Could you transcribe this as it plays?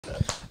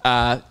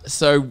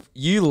So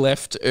you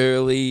left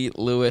early,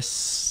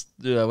 Lewis.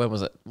 When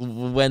was it?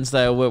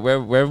 Wednesday or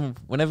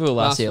whenever we were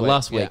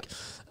last week.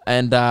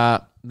 And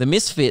the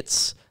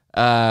Misfits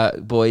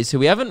boys, who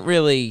we haven't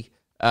really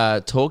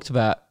talked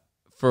about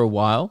for a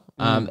while,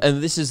 and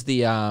this is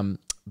the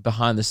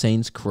behind the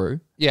scenes crew.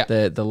 Yeah,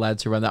 the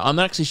lads who run that. I'm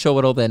not actually sure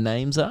what all their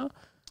names are.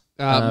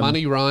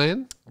 Money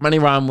Ryan. Money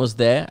Ryan was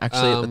there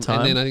actually at the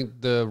time. And then I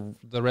think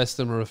the rest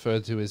of them are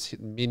referred to as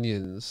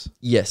minions.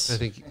 Yes. I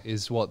think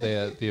is what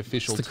the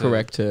official It's the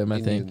correct term,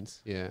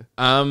 minions. I think.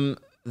 Yeah.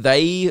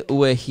 They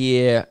were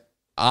here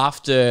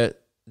after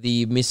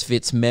the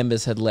Misfits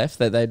members had left.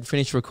 They'd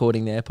finished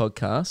recording their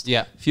podcast.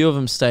 Yeah. A few of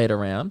them stayed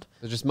around.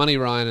 They're just Money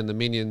Ryan and the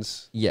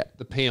minions. Yeah.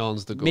 The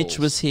peons, the ghouls. Mitch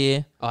was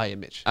here. Oh, yeah,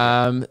 Mitch.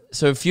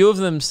 So a few of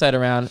them stayed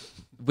around.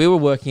 We were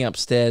working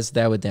upstairs.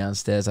 They were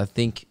downstairs. I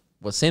think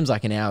what seems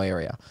like in our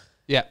area.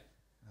 Yeah.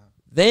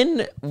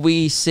 Then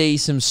we see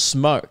some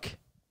smoke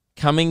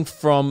coming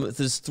from,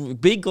 there's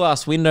big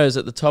glass windows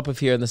at the top of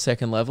here in the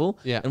second level.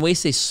 Yeah. And we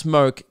see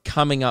smoke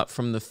coming up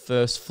from the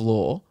first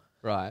floor.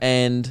 Right.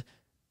 And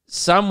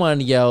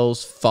someone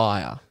yells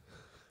fire.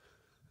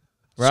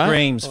 Right?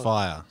 Screams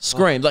fire.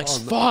 Screams like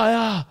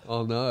fire.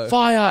 Oh no.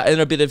 Fire. And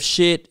a bit of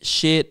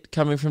shit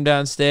coming from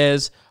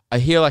downstairs. I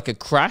hear like a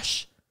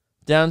crash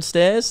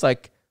downstairs,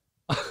 like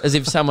as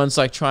if someone's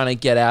like trying to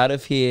get out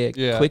of here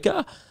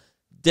quicker.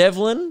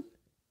 Devlin,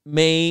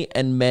 me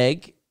and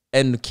Meg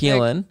and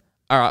Keelan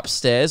are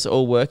upstairs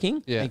all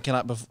working. Yeah.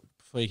 And before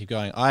you keep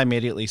going, I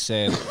immediately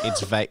said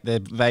it's vape. They're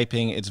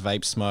vaping. It's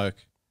vape smoke.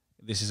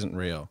 This isn't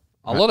real.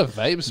 A lot of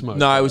vape smoke.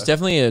 No, it was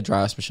definitely a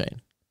dry ice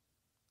machine.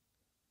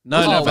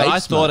 No, but I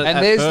thought it and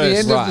at there's first. the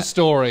end of the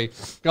story.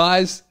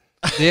 Guys,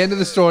 the end of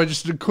the story,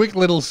 just a quick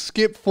little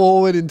skip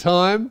forward in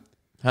time.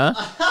 Huh?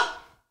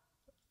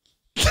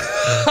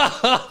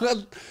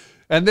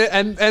 And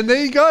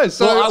there you go.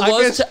 So well,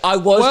 I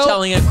was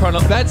telling it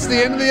chronologically. That's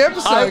the end of the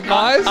episode,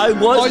 guys. I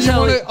was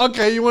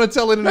telling. You want to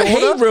tell it in order?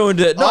 He ruined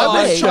it.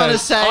 I was trying to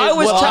say. I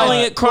was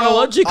telling it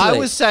chronologically. I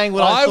was saying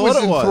what I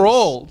thought it was.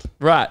 Enthralled.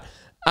 Right.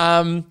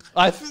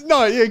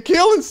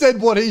 Keelan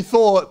said what he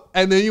thought,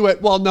 and then you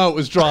went, "Well, no, it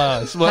was dry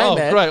ice." Well,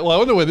 hey, great. Well, I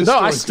wonder where this. No,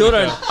 I still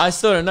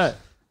don't know.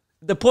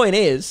 The point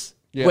is,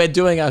 we're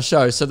doing our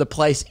show, so the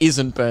place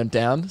isn't burnt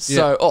down.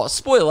 So,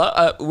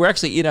 spoiler, we're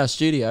actually in our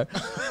studio.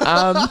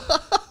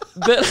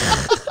 But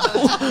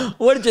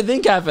what did you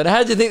think happened? How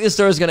did you think this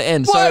story was going to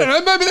end? Well, I don't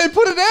know. Maybe they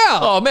put it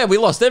out. Oh man, we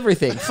lost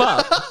everything.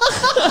 Fuck.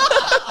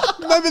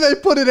 Maybe they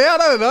put it out.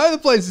 I don't know. The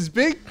place is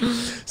big.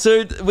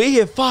 So we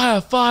hear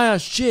fire,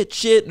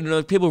 shit,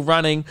 and people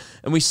running,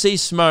 and we see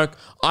smoke.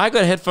 I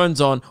got headphones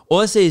on.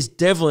 All I see is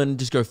Devlin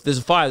just go, there's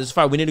a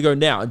fire, we need to go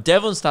now. And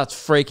Devlin starts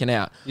freaking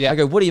out. Yeah. I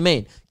go, what do you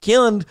mean?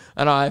 Keelan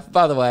and I,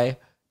 by the way,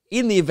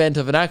 in the event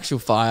of an actual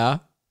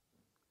fire,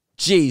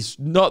 geez,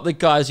 not the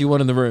guys you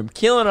want in the room.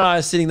 Keelan and I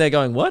are sitting there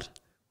going, what?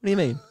 What do you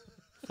mean?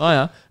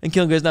 Fire? And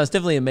Keelan goes, no, it's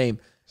definitely a meme.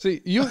 See,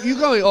 you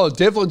going, oh,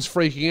 Devlin's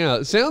freaking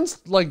out. It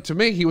sounds like to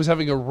me he was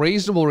having a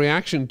reasonable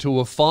reaction to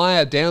a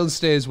fire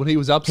downstairs when he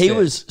was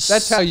upstairs.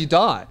 That's how you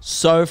die.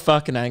 So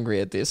fucking angry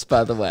at this,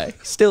 by the way.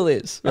 Still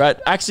is, right?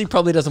 Actually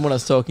probably doesn't want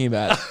us talking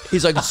about it.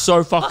 He's like, it's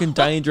so fucking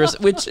dangerous,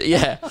 which,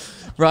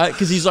 right?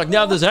 Because he's like,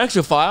 now if there's an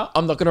actual fire,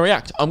 I'm not going to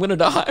react. I'm going to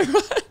die,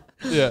 right?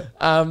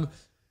 Yeah.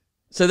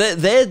 So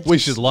they're we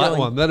should light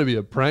one. That'd be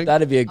a prank.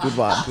 That'd be a good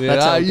one.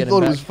 Yeah, you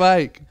thought it was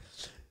fake.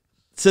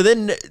 So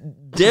then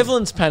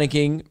Devlin's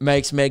panicking,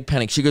 makes Meg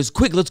panic. She goes,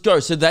 quick, let's go.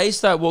 So they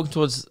start walking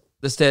towards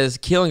the stairs.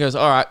 Keelan goes,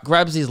 all right,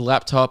 grabs his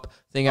laptop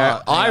thing.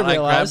 I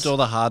grabbed all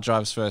the hard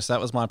drives first.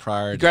 That was my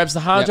priority. He grabs the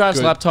hard drives,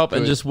 laptop,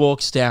 and just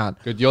walks down.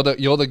 Good. You're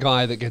the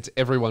guy that gets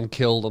everyone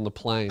killed on the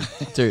plane.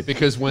 Dude.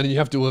 Because when you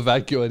have to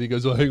evacuate, he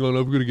goes, oh, hang on,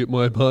 I'm going to get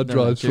my hard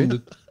drives from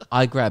the...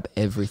 I grab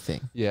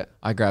everything. Yeah.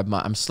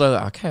 I'm slowly,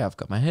 okay, I've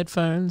got my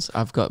headphones.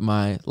 I've got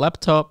my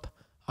laptop.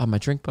 I have my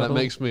drink bottle.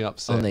 That makes me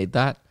upset. I'll need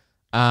that.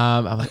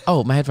 I'm like,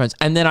 oh, my headphones.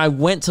 And then I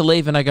went to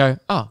leave and I go,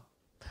 oh.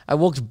 I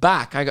walked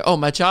back. I go, oh,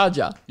 my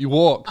charger. You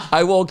walked.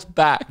 I walked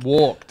back.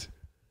 Walked.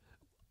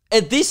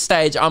 At this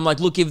stage, I'm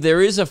like, look, if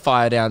there is a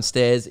fire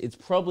downstairs, it's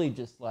probably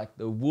just like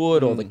the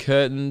wood or the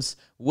curtains.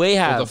 We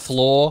have the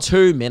floor.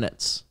 2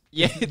 minutes.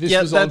 Yeah, this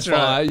was on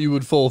fire. You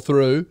would fall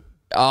through.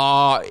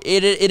 Oh,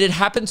 it had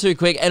happened too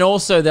quick. And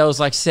also there was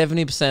like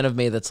 70% of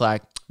me that's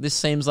like, this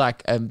seems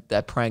like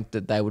a prank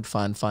that they would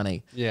find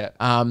funny. Yeah.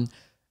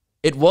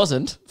 It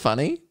wasn't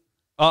funny.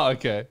 Oh,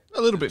 okay.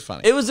 A little bit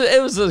funny. It was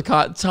a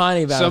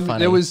tiny amount of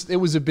funny. It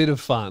was a bit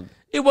of fun.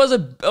 It was I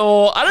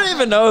don't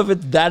even know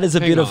if that is a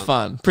bit of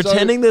fun.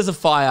 Pretending there's a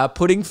fire,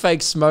 putting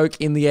fake smoke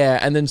in the air,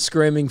 and then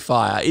screaming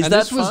fire. Is that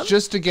this fun? was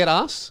just to get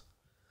us?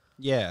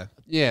 Yeah.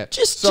 Yeah.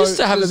 Just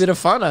to have a bit of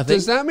fun, I think.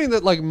 Does that mean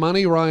that like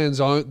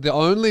the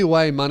only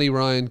way Money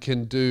Ryan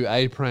can do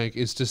a prank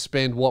is to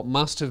spend what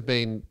must have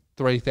been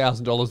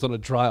 $3,000 on a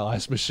dry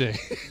ice machine?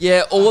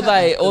 Yeah, or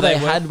they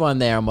had one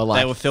there and were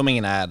like, they were filming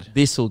an ad.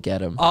 This will get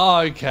them. Oh,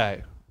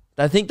 okay.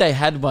 I think they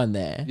had one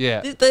there.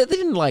 Yeah. They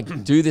didn't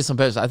like do this on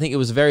purpose. I think it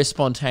was very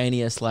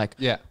spontaneous. Like,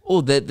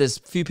 oh, there's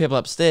a few people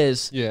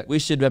upstairs. Yeah. We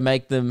should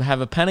make them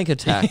have a panic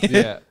attack.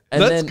 Yeah.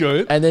 And That's then,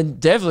 good. And then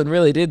Devlin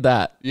really did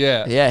that.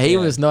 Yeah. Yeah, he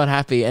was not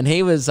happy. And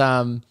he was,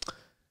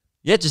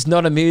 just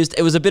not amused.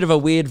 It was a bit of a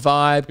weird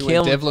vibe. He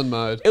went Devlin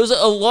mode. It was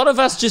a lot of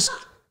us just,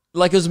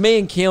 like, it was me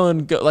and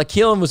Keelan. Like,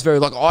 Keelan was very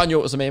like, oh, I knew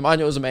it was a meme. I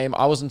knew it was a meme.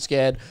 I wasn't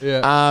scared.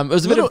 Yeah. It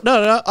was a bit of...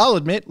 No, I'll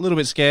admit, a little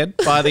bit scared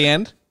by the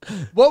end.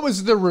 What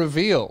was the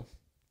reveal?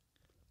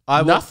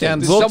 I walked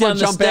down, Walked down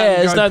the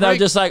stairs. No, they were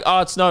just like,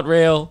 oh, it's not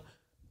real.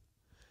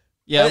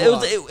 Yeah,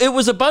 It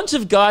was a bunch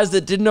of guys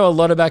that didn't know a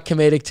lot about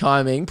comedic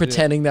timing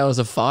pretending there was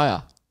a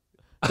fire.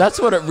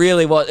 That's what it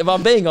really was. If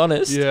I'm being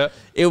honest,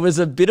 it was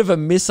a bit of a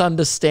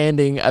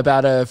misunderstanding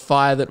about a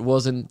fire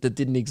that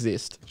didn't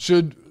exist.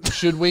 Should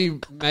we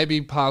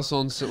maybe pass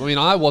on some, I mean,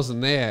 I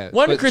wasn't there.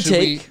 One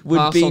critique should we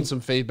pass on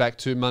some feedback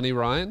to Money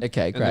Ryan and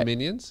the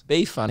Minions?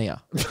 Be funnier.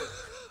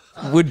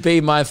 Would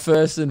be my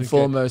first and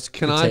foremost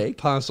critique. Can I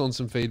pass on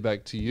some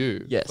feedback to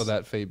you for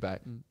that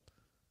feedback?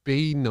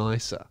 Be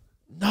nicer.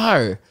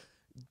 No.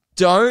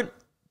 Don't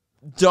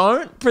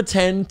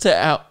pretend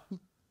to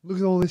Look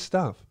at all this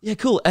stuff. Yeah,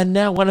 cool. And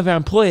now one of our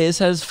employers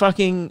has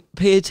fucking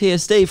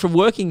PTSD from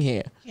working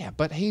here. Yeah,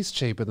 but he's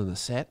cheaper than the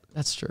set.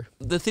 That's true.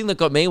 The thing that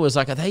got me was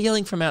like, are they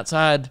yelling from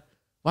outside?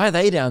 Why are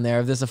they down there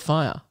if there's a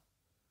fire?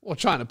 Well,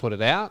 trying to put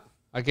it out,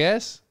 I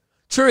guess.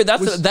 True.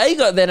 They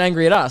got then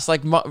angry at us.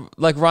 Like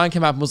Ryan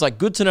came up and was like,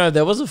 good to know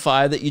there was a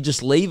fire that you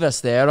just leave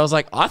us there. And I was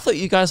like, I thought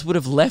you guys would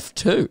have left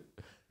too.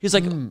 He's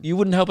like, you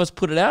wouldn't help us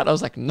put it out? I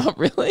was like, not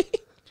really.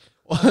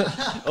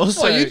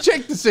 Also, you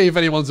checked to see if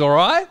anyone's all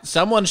right.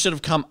 Someone should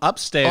have come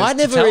upstairs. I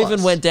never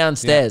even went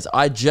downstairs.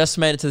 I just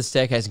made it to the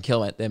staircase and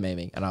Kill went, they're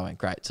memeing. And I went,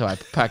 great. So I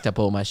packed up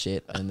all my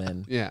shit and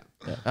then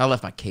I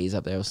left my keys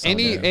up there. It was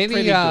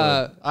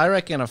I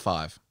reckon a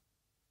 5.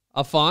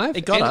 A 5?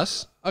 It got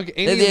us. Okay.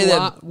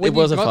 It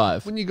was a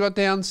 5. When you got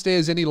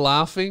downstairs, any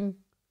laughing?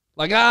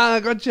 Like, I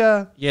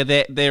gotcha. Yeah,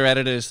 their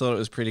editors thought it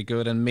was pretty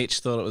good and Mitch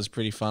thought it was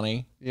pretty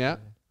funny. Yeah.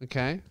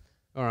 Okay.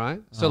 All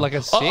right. So like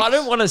a 6? I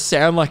don't want to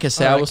sound like a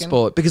sour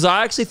sport because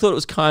I actually thought it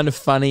was kind of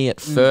funny at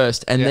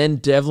first. And then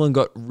Devlin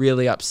got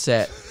really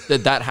upset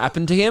that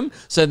happened to him.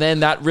 So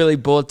then that really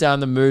brought down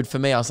the mood for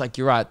me. I was like,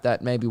 you're right.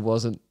 That maybe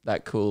wasn't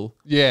that cool.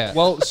 Yeah.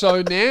 Well,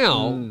 so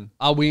now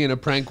are we in a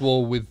prank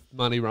war with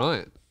Money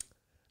Ryan?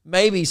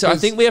 Maybe. So I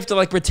think we have to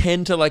like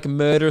pretend to like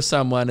murder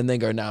someone and then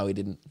go, no, we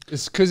didn't.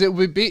 It's because it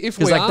would be if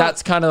we like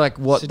that's kind of like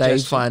what they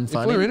find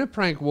funny. If we're in a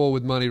prank war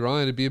with Money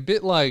Ryan, it'd be a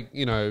bit like,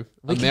 you know,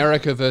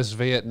 America versus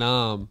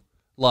Vietnam.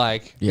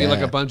 Like be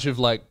like a bunch of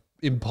like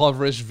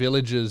impoverished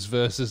villages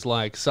versus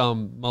like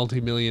some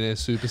multimillionaire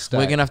superstar.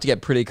 We're gonna have to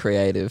get pretty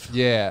creative.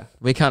 Yeah.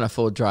 We can't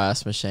afford dry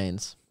ice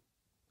machines.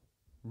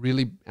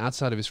 Really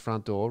outside of his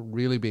front door,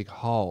 really big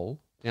hole.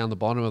 Down the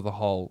bottom of the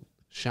hole,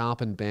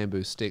 sharpened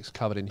bamboo sticks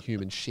covered in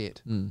human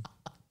shit. And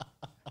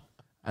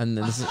then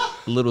there's a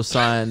little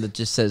sign that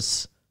just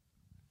says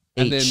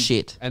eat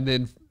shit. And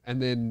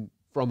then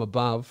from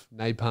above,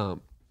 napalm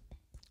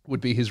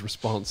would be his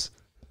response.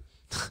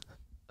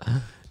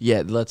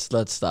 Yeah, let's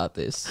start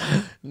this.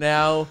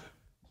 Now,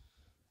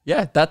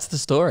 yeah, that's the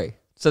story.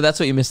 So that's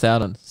what you missed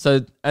out on.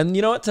 So, and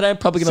you know what? Today I'm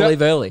probably going to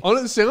leave early.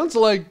 It sounds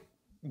like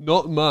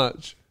not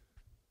much.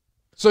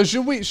 So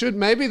should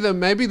maybe the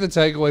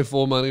takeaway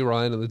for Money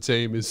Ryan and the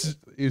team is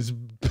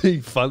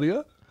being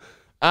funnier?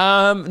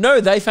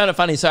 No, they found it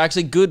funny. So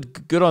actually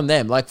good on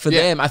them. Like for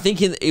them, I think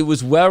it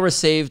was well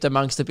received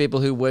amongst the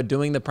people who were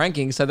doing the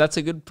pranking. So that's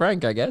a good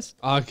prank, I guess.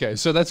 Okay.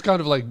 So that's kind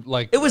of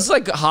like it was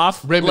like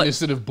half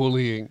reminiscent of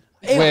bullying.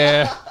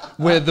 Where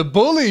the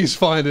bullies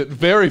find it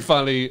very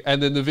funny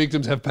and then the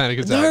victims have panic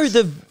attacks.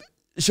 No,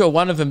 sure,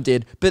 one of them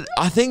did. But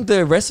I think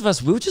the rest of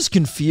us, we were just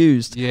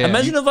confused. Yeah.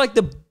 Imagine if like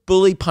the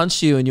bully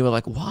punched you and you were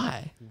like,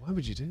 why? Why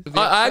would you do that?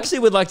 I actually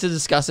would like to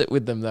discuss it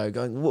with them though,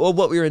 going, well,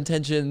 what were your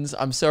intentions?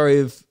 I'm sorry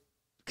if...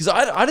 Because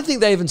I don't think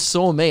they even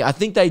saw me. I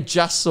think they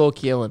just saw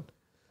Keelan.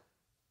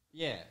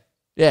 Yeah.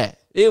 Yeah,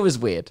 it was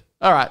weird.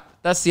 All right,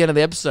 that's the end of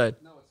the episode.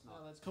 No, it's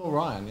not. That's cool,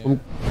 Ryan.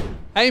 Yeah.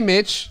 Hey,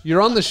 Mitch,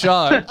 you're on the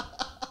show.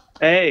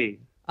 Hey.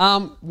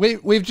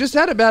 We've just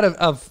had about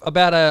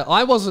a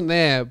I wasn't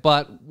there,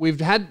 but we've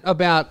had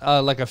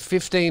about like a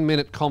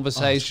 15-minute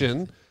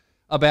conversation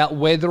about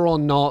whether or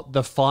not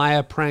the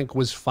fire prank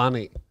was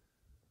funny.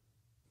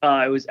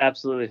 It was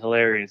absolutely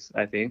hilarious,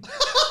 I think.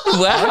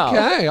 Wow.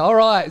 Okay, all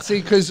right.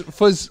 See,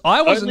 because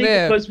I wasn't Only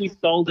there. because we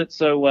sold it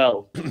so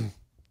well.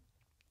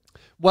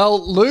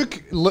 Well,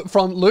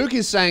 Luke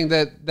is saying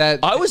that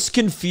I was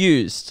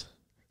confused.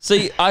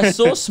 See, I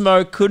saw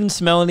smoke, couldn't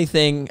smell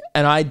anything,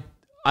 and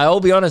I'll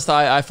be honest,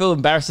 I feel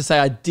embarrassed to say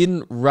I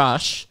didn't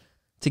rush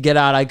to get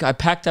out. I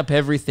packed up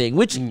everything,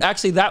 which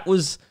actually that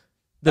was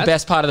the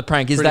best part of the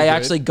prank, is they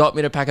actually got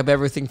me to pack up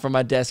everything from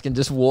my desk and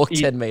just walk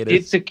 10 meters. You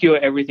did secure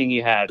everything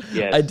you had,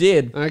 yes. I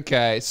did.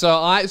 Okay,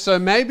 so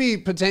maybe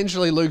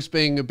potentially Luke's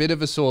being a bit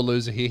of a sore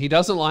loser here. He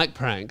doesn't like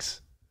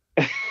pranks.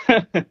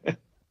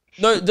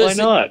 No, why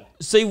not?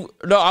 See,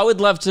 no, I would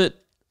love to.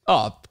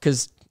 Oh,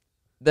 because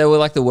they were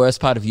like the worst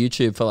part of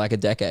YouTube for like a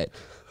decade.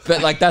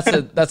 But like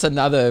that's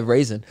another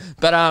reason.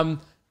 But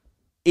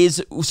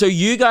so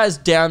you guys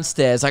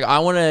downstairs, like I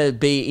want to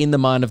be in the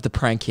mind of the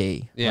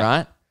prankee,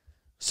 right?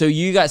 So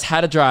you guys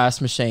had a dry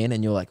ice machine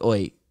and you're like,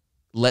 oi,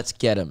 let's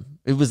get him.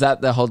 Was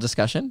that the whole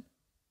discussion?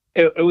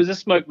 It was a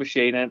smoke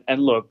machine,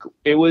 and look,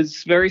 it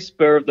was very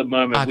spur of the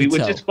moment. We were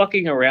just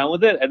fucking around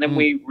with it, and then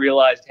we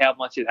realized how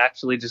much it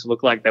actually just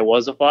looked like there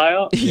was a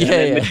fire. Yeah, and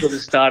then Mitchell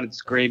just started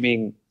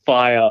screaming,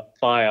 fire,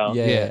 fire.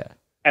 Yeah.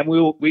 And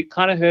we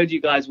kind of heard you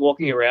guys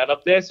walking around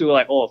up there, so we were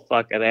like, oh,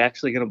 fuck, are they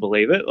actually going to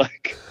believe it?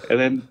 Like, and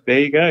then there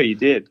you go, you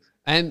did.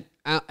 And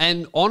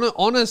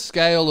on a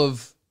scale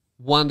of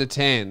 1 to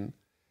 10,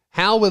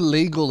 how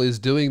illegal is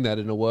doing that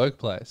in a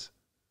workplace?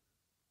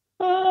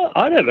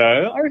 I don't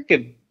know. I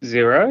reckon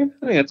 0.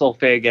 I think that's all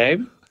fair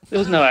game. There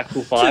was no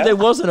actual fire. So there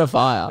wasn't a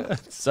fire.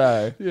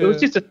 So It was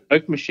just a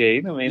smoke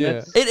machine. I mean,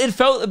 it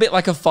felt a bit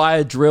like a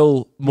fire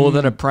drill more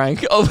than a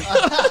prank. There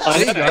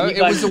you go.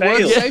 It was a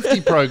work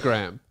safety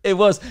program. It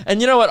was.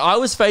 And you know what? I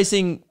was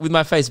facing with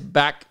my face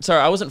back.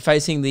 Sorry, I wasn't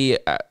facing the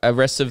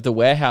rest of the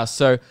warehouse.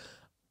 So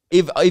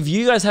if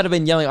you guys had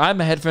been yelling, I had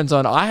my headphones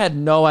on, I had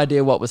no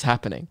idea what was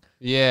happening.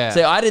 Yeah.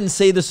 So I didn't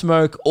see the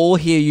smoke or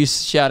hear you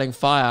shouting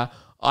fire.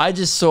 I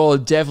just saw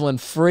Devlin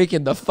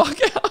freaking the fuck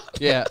out.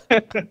 Yeah.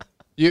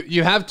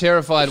 You have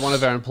terrified one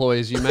of our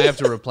employees. You may have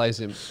to replace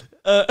him.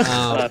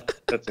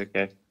 that's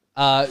okay.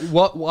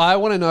 What I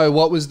want to know,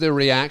 what was the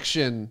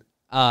reaction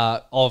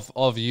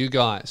of you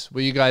guys?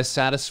 Were you guys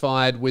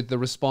satisfied with the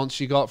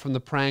response you got from the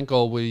prank,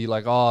 or were you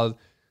like, oh,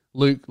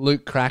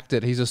 Luke cracked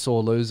it, he's a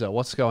sore loser?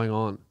 What's going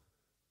on?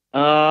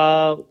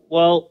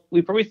 Well,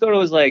 we probably thought it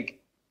was like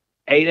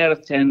 8 out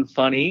of 10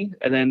 funny,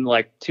 and then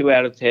like 2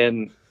 out of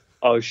 10.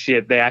 Oh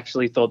shit! They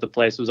actually thought the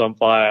place was on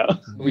fire.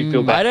 We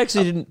feel bad. I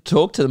actually didn't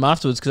talk to them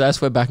afterwards because I just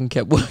went back and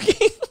kept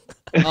working.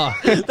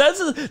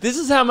 This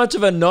is how much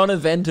of a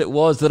non-event it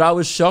was that I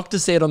was shocked to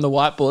see it on the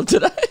whiteboard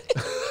today.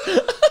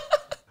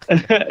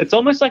 It's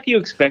almost like you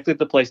expected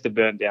the place to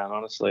burn down.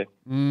 Honestly.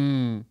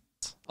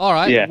 All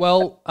right. Yeah.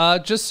 Well,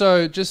 just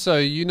so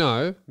you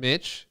know,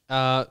 Mitch,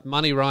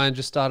 Money Ryan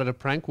just started a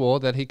prank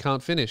war that he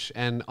can't finish,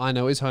 and I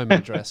know his home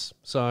address.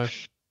 So,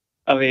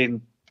 I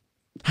mean.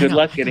 Good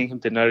luck getting him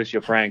to notice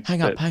your pranks.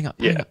 Hang up.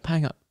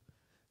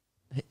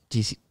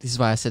 This is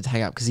why I said to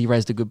hang up, because he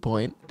raised a good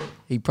point.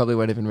 He probably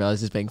won't even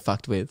realize he's being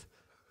fucked with.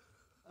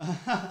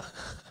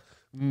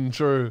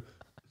 True.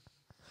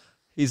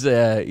 He's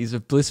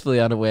a blissfully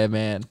unaware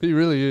man. He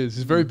really is.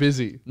 He's very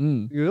busy.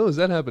 You know, is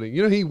that happening?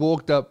 You know, he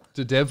walked up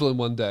to Devlin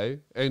one day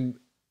and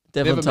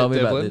Devlin told me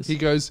about this. He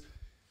goes,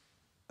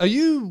 "Are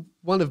you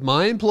one of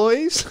my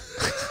employees?"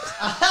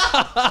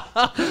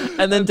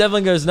 And then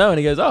Devlin goes, no. And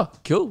he goes, oh,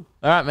 cool.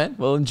 All right, man.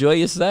 Well, enjoy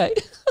your stay.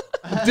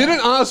 Didn't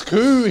ask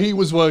who he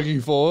was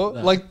working for.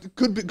 No. Like,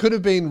 could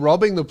have been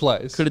robbing the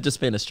place. Could have just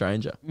been a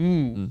stranger.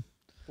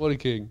 What a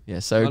king. Yeah,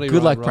 so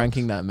good luck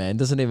pranking that man.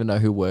 Doesn't even know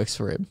who works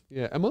for him.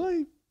 Yeah. Am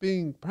I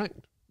being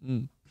pranked?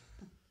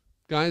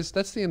 Guys,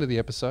 that's the end of the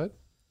episode.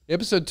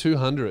 Episode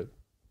 200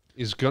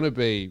 is going to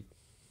be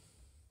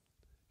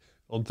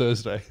on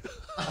Thursday.